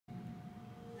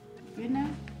Good now?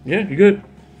 Yeah, you good.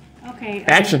 Okay.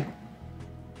 Action.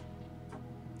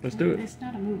 Let's do it. It's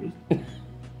not a movie.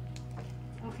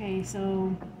 Okay,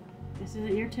 so this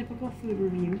isn't your typical food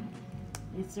review.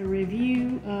 It's a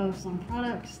review of some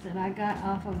products that I got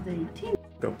off of the Temu.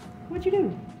 Go. What'd you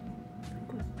do?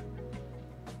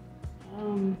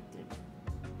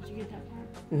 Did you get that part?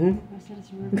 Mm-hmm. I said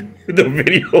it's a review. The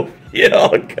video. Yeah,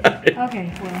 I got it.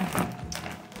 Okay, well,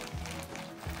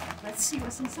 let's see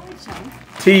what's inside, shall we?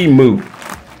 Temu.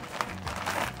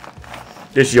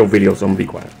 This is your video, so I'm gonna be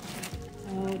quiet.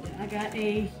 So I got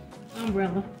a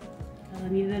umbrella because I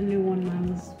needed a new one.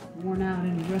 Mine was worn out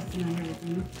and rusting and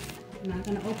everything. I'm not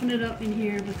gonna open it up in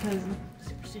here because of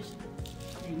superstition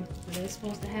thing. But it's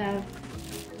supposed to have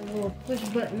a little push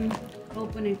button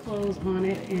open and close on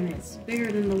it, and it's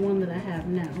bigger than the one that I have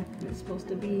now. It's supposed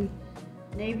to be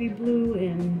navy blue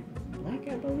and black,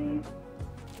 I believe.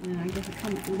 And I guess it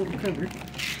comes with a little cover.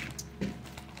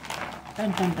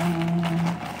 Dun dun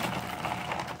dun.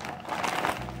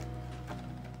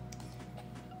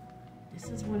 This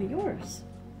is one of yours.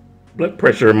 Blood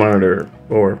pressure monitor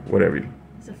or whatever.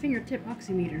 It's a fingertip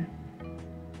oximeter.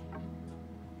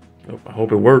 I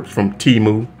hope it works from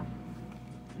Temu.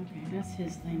 Okay, that's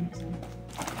his thing. So.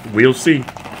 We'll see.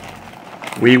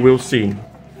 We will see.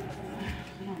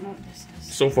 I don't know what this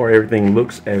is. So far, everything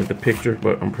looks as the picture,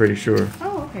 but I'm pretty sure.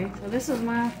 Oh, okay. So this is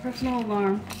my personal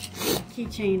alarm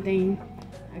keychain thing.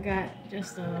 I got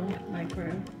just like for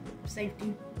a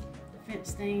safety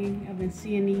defense thing. I've been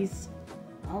seeing these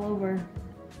all over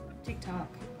TikTok,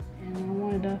 and I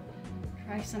wanted to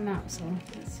try some out. So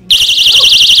let's see.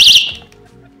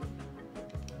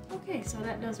 Okay, so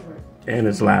that does work. And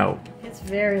it's loud. It's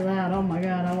very loud. Oh my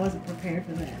god, I wasn't prepared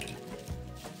for that.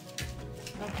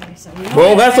 Okay, so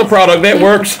well, that's a product that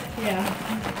works. Yeah.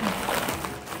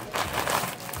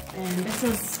 And this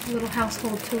is a little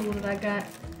household tool that I got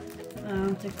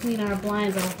to clean our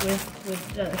blinds off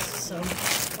with dust. So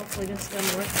hopefully this is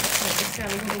gonna work. It's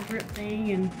got a little grip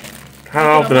thing. And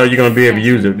how often are you gonna be able to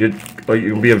use it? Are you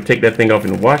gonna be able to take that thing off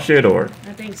and wash it, or?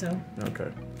 I think so.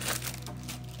 Okay.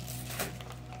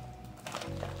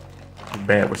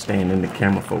 Bad with staying in the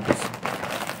camera focus.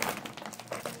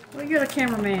 Well, you're the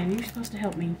cameraman. You're supposed to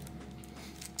help me.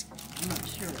 I'm not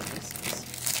sure what this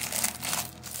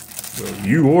is. Well,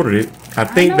 you ordered it. I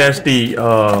think that's the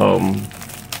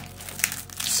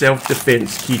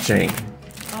self-defense keychain.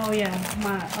 Oh yeah,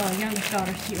 my youngest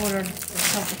daughter, she ordered the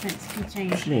self-defense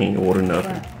keychain. She ain't ordered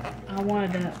nothing. But I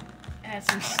wanted to add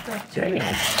some stuff to Damn.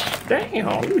 it. Damn,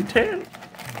 let me tell you.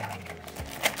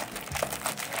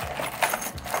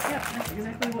 Yep, that's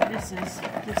exactly what this is.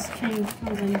 This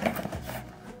comes in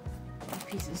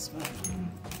pieces. But,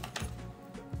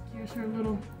 here's her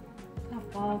little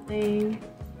puffball thing,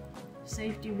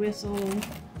 safety whistle,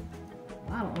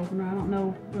 bottle opener. I don't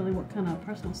know really what kind of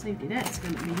personal safety that's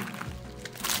going to be.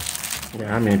 Yeah,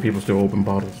 how many people still open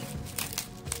bottles?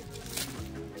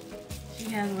 She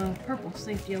has a purple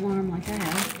safety alarm like I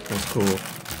have. That's cool.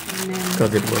 And then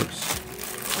because it works.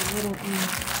 a little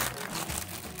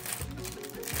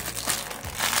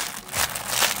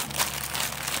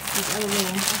these other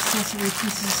little accessory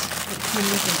pieces that come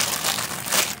with it.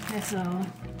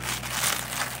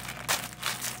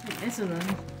 This is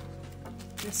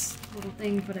this little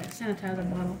thing for that sanitizer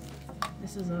bottle.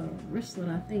 This is a wristlet,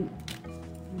 I think.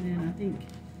 And then I think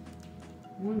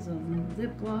one's a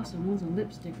lip gloss and one's a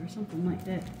lipstick or something like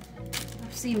that.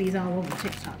 I've seen these all over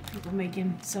TikTok. People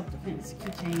making self-defense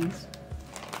keychains.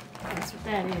 That's what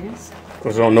that is. Of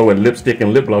course, I don't know what lipstick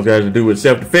and lip gloss has to do with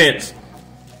self-defense.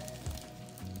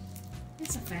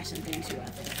 It's a fashion thing too, I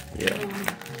think. Yeah.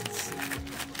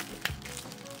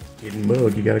 Getting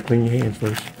mug, you gotta clean your hands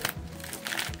first.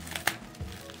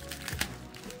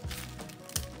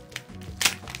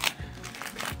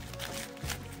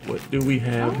 What do we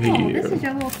have here? This is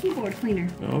your little keyboard cleaner.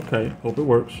 Okay, hope it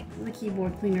works. The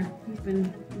keyboard cleaner. He's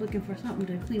been looking for something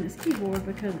to clean his keyboard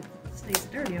because it stays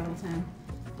dirty all the time.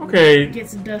 Okay, It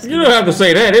gets dusty. you don't have to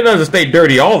say that. It doesn't stay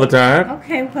dirty all the time.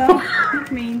 Okay, well, I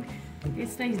mean, it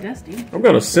stays dusty. I'm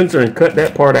gonna censor and cut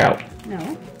that part out. No,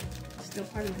 it's still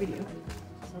part of the video.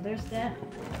 So there's that.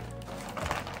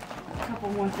 A couple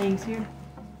more things here.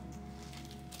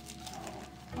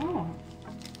 Oh,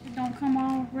 it don't come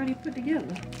already put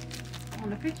together. On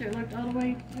the picture, it looked all the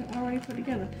way already put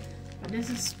together. But this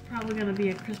is probably gonna be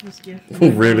a Christmas gift.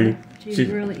 Really? She's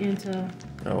really into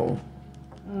Oh.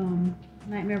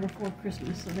 Nightmare Before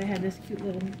Christmas, so they had this cute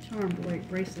little charm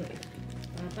bracelet.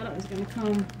 But I thought it was gonna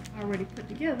come already put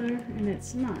together, and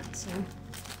it's not. So,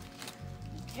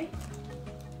 okay.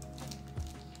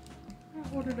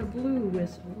 ordered a blue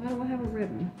whistle. Why do I have a red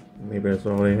one? Maybe that's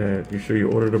all they had. You sure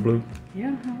you ordered a blue?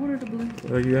 Yeah, I ordered a blue.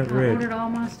 Well, you got I red. ordered all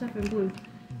my stuff in blue.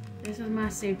 This is my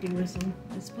safety whistle.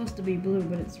 It's supposed to be blue,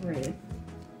 but it's red.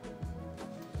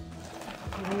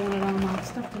 I wanted all my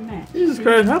stuff to match. Jesus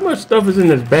Christ, how much stuff is in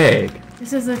this bag?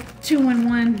 This is a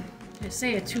 2-in-1. Just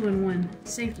say a 2-in-1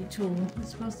 safety tool.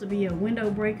 It's supposed to be a window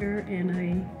breaker and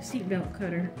a seatbelt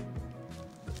cutter.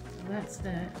 So that's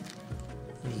that.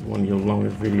 This is one of your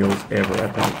longest videos ever, I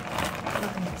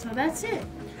think. Okay, so that's it.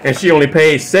 And she only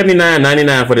paid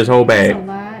 $79.99 for this whole bag. That's a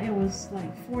lie. It was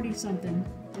like 40 something.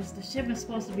 Just the shipment's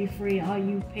supposed to be free. All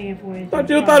you paying for is. I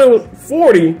just thought it was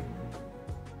 40.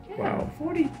 Yeah, Wow.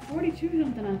 42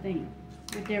 something, I think,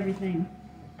 with everything.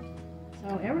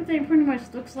 So everything pretty much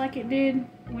looks like it did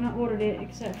when I ordered it,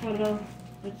 except for the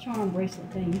charm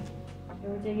bracelet thing.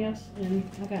 Everything else, and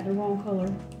I got the wrong color.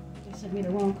 They sent me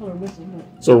the wrong color whistle.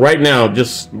 But So right now,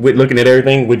 just with looking at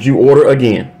everything, would you order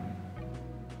again?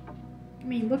 I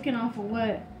mean, looking off of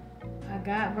what I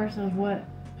got versus what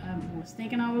I was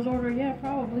thinking I was ordering, yeah,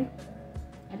 probably.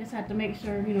 I just have to make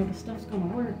sure, you know, the stuff's gonna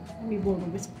work. Let me blow the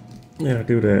whistle. Yeah,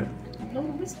 do that. Blow the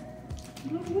whistle.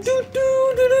 Blow the Do, whistle.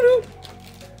 do, do, do, do.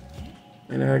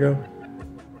 And there I go.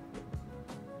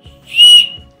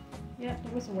 Yep, the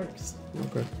whistle works.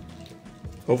 Okay.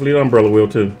 Hopefully the umbrella will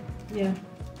too. Yeah.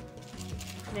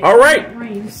 All right.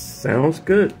 Rains. Sounds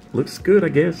good. Looks good, I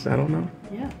guess. I don't know.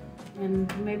 Yeah.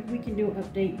 And maybe we can do an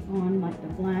update on like the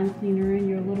blind cleaner and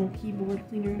your little keyboard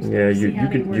cleaner. And stuff, Yeah, see how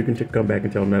they you work. can come back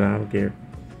and tell them that I don't care.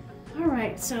 All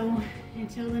right. So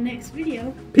until the next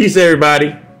video. Peace,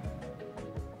 everybody.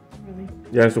 Really.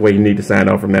 Yeah, that's the way you need to sign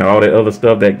off from now. All that other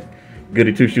stuff, that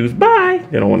goody two shoes, bye.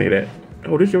 They don't want any of that.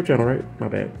 Oh, this is your channel, right? My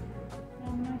bad.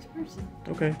 I'm a nice person.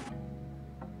 Okay.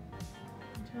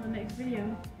 Until the next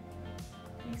video.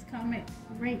 Please comment,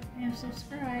 rate, and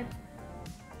subscribe.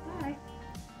 Bye.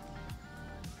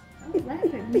 Don't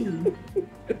laugh at me.